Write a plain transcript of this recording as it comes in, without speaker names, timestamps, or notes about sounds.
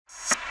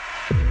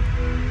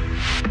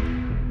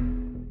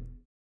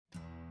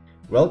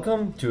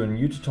Welcome to a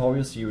new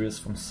tutorial series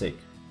from SICK.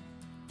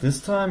 This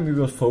time we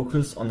will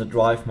focus on the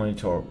Drive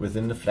Monitor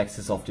within the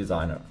Flexi Soft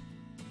Designer.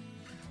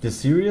 This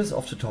series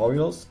of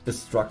tutorials is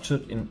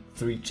structured in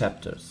 3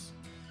 chapters.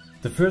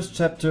 The first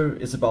chapter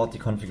is about the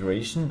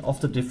configuration of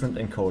the different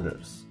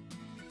encoders.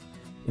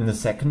 In the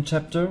second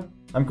chapter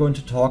I'm going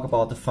to talk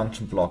about the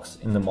function blocks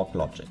in the MOC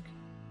logic.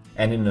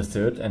 And in the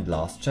third and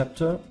last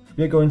chapter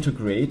we are going to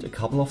create a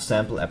couple of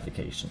sample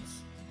applications.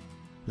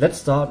 Let's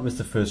start with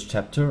the first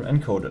chapter,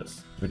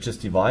 encoders, which is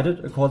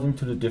divided according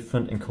to the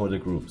different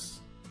encoder groups.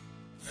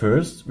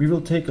 First, we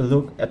will take a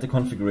look at the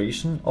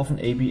configuration of an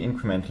AB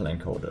incremental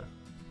encoder.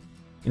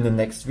 In the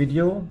next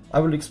video, I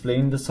will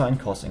explain the sine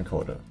cos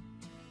encoder.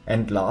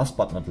 And last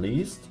but not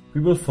least,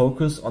 we will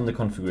focus on the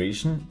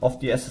configuration of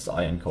the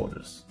SSI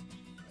encoders.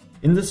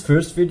 In this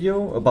first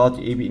video about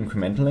the AB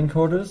incremental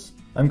encoders,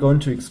 I'm going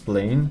to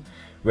explain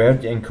where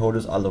the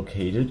encoders are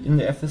located in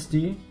the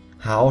FSD,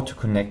 how to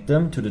connect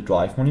them to the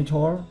Drive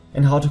Monitor,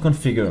 and how to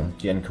configure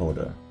the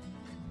encoder.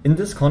 In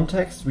this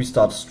context, we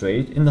start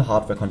straight in the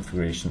hardware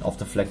configuration of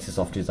the Flexi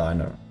Soft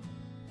Designer.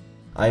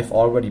 I have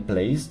already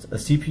placed a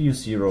CPU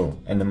 0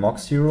 and a MOC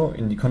 0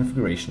 in the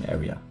configuration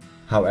area.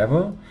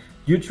 However,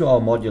 due to our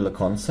modular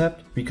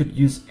concept, we could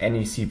use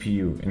any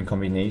CPU in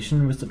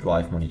combination with the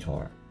Drive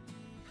Monitor.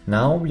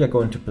 Now we are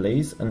going to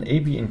place an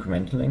AB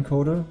incremental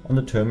encoder on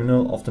the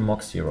terminal of the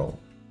MOC 0.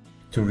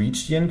 To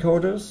reach the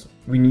encoders,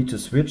 we need to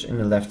switch in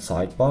the left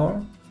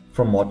sidebar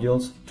from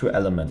modules to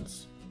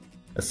elements.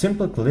 A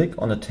simple click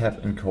on the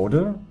tab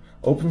encoder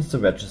opens the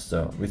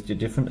register with the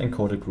different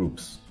encoder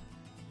groups.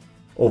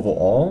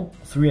 Overall,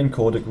 3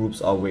 encoder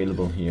groups are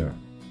available here: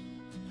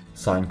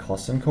 sine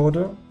cos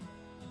encoder,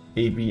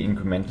 AB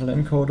incremental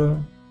encoder,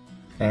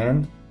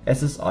 and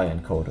SSI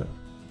encoder.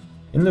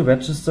 In the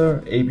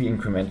register AB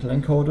incremental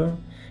encoder,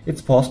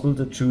 it's possible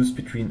to choose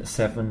between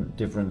 7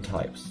 different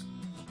types.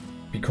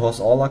 Because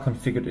all are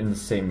configured in the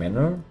same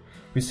manner,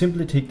 we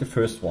simply take the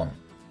first one,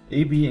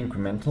 AB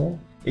incremental,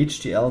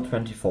 HDL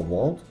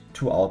 24V,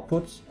 2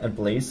 outputs, and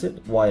place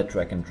it via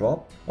drag and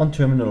drop on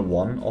terminal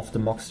 1 of the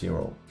MOC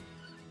 0.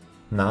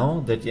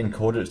 Now that the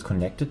encoder is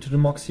connected to the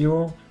MOC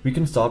 0, we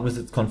can start with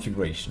its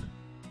configuration.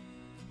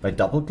 By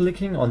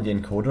double-clicking on the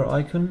encoder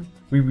icon,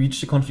 we reach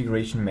the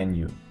configuration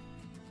menu.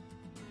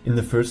 In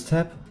the first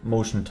tab,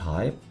 Motion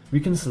Type, we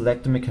can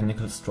select the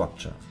mechanical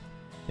structure.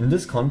 In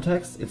this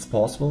context, it's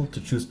possible to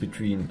choose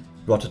between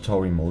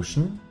rotatory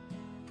motion,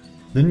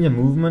 linear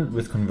movement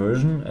with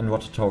conversion and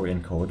rotatory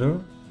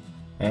encoder,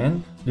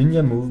 and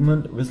linear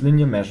movement with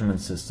linear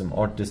measurement system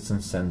or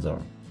distance sensor.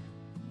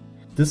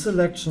 This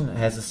selection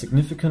has a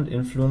significant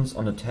influence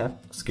on the tab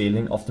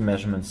scaling of the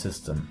measurement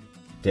system.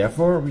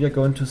 Therefore, we are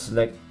going to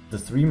select the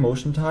 3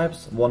 motion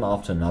types one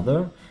after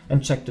another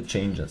and check the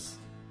changes.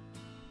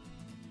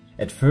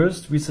 At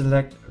first, we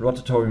select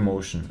rotatory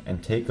motion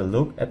and take a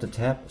look at the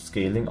tab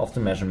scaling of the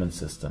measurement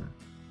system.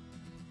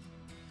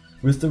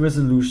 With the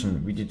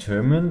resolution, we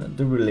determine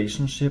the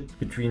relationship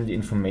between the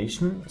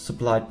information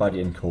supplied by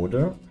the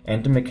encoder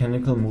and the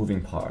mechanical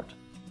moving part.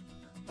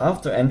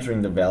 After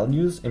entering the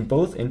values in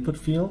both input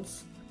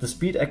fields, the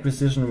speed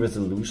acquisition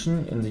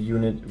resolution in the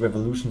unit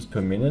revolutions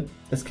per minute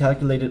is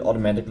calculated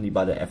automatically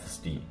by the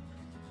FSD.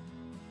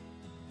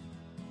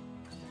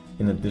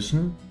 In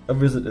addition, a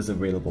wizard is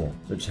available,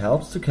 which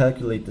helps to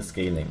calculate the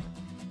scaling.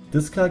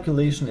 This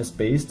calculation is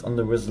based on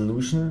the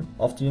resolution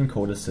of the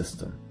encoder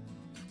system.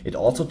 It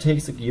also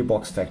takes a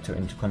gearbox factor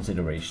into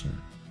consideration.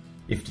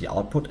 If the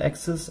output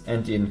axis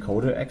and the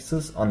encoder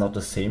axis are not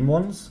the same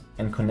ones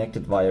and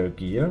connected via a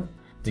gear,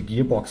 the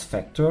gearbox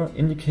factor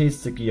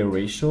indicates the gear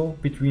ratio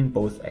between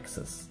both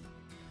axes.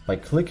 By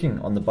clicking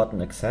on the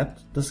button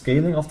Accept, the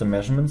scaling of the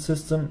measurement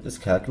system is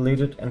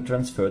calculated and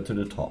transferred to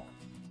the top.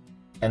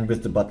 And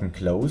with the button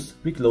Close,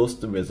 we close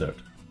the wizard.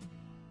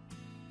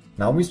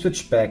 Now we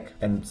switch back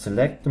and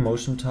select the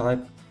motion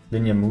type,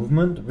 linear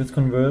movement with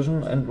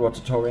conversion and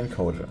rotatory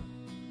encoder.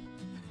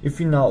 If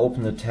we now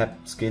open the tab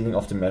Scaling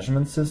of the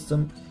measurement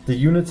system, the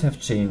units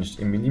have changed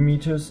in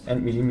millimeters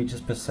and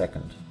millimeters per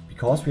second,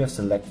 because we have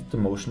selected the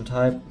motion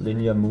type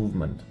linear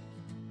movement.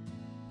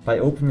 By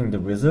opening the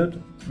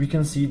wizard, we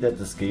can see that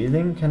the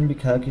scaling can be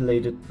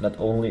calculated not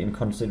only in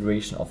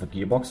consideration of a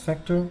gearbox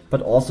factor,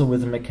 but also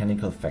with a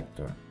mechanical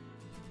factor.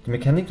 The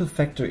mechanical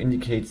factor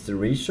indicates the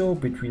ratio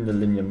between the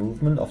linear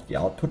movement of the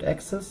output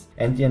axis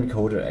and the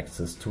encoder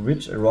axis to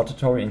which a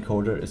rotatory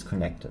encoder is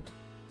connected.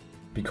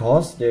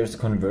 Because there is a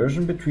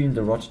conversion between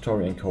the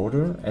rotatory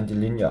encoder and the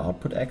linear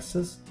output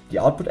axis, the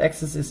output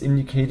axis is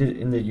indicated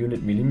in the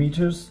unit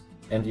millimeters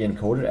and the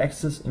encoder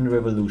axis in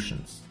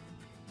revolutions.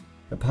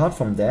 Apart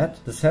from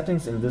that, the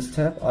settings in this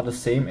tab are the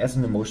same as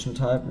in the motion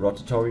type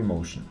rotatory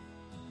motion.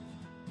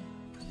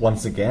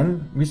 Once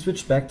again, we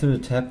switch back to the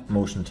tab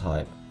Motion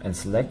Type and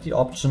select the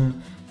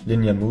option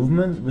Linear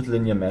Movement with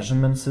Linear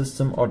Measurement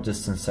System or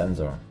Distance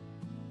Sensor.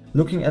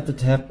 Looking at the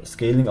tab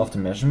Scaling of the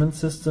Measurement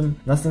System,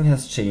 nothing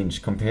has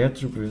changed compared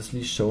to the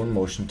previously shown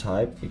motion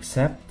type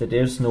except that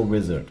there is no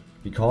wizard,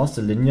 because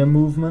the linear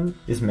movement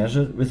is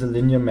measured with a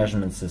linear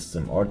measurement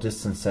system or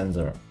distance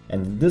sensor,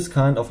 and in this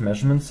kind of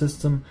measurement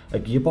system a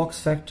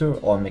gearbox factor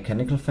or a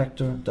mechanical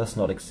factor does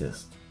not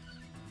exist.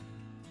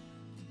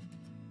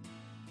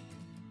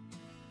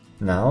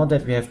 Now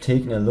that we have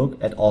taken a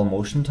look at all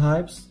motion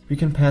types, we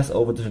can pass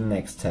over to the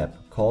next tab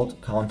called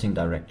Counting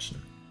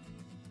Direction.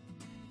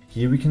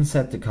 Here we can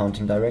set the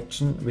counting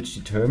direction, which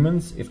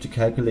determines if the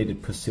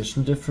calculated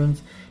position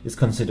difference is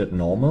considered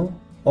normal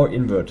or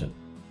inverted.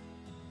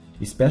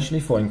 Especially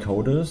for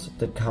encoders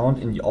that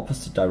count in the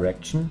opposite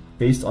direction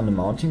based on the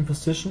mounting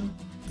position,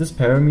 this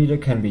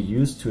parameter can be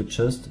used to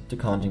adjust the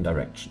counting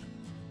direction.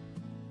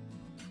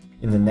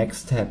 In the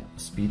next tab,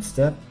 Speed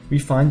Step, we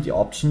find the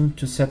option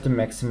to set the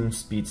maximum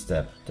speed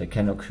step that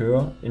can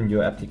occur in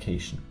your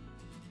application.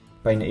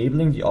 By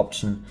enabling the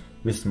option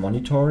with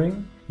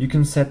monitoring, you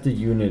can set the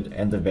unit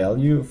and the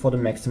value for the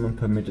maximum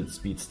permitted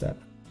speed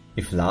step.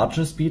 If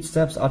larger speed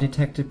steps are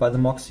detected by the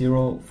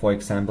MOC0, for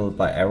example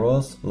by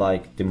errors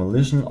like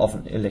demolition of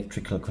an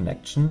electrical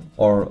connection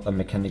or a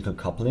mechanical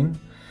coupling,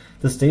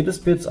 the status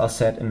bits are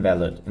set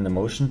invalid in the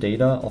motion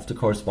data of the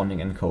corresponding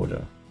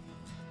encoder.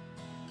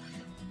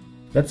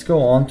 Let's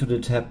go on to the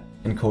tab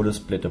Encoder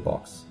Splitter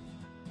Box.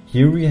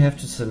 Here we have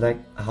to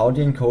select how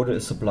the encoder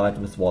is supplied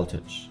with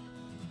voltage,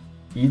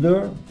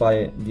 either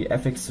by the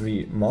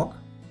FX3-MOC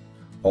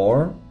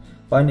or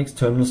by an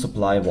external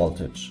supply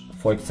voltage,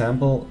 for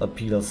example a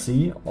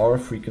PLC or a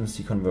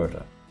frequency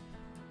converter.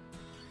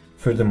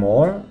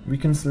 Furthermore, we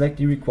can select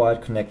the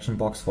required connection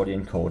box for the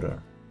encoder,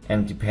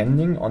 and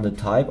depending on the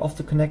type of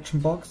the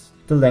connection box,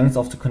 the length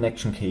of the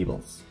connection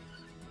cables.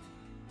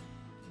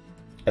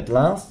 At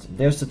last,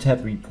 there's the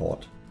tab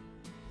Report.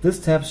 This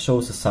tab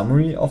shows a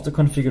summary of the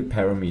configured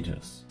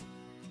parameters.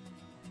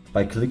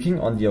 By clicking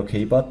on the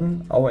OK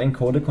button, our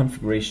encoder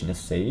configuration is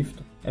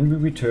saved and we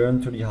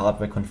return to the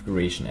hardware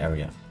configuration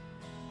area.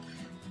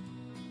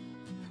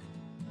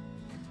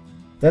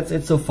 That's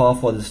it so far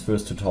for this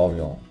first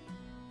tutorial.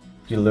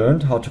 You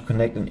learned how to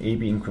connect an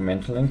AB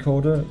incremental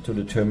encoder to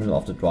the terminal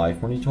of the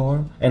Drive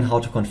Monitor and how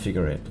to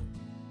configure it.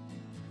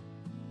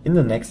 In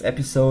the next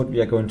episode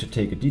we are going to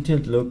take a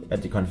detailed look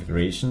at the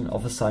configuration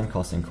of a sine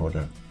cos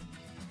encoder.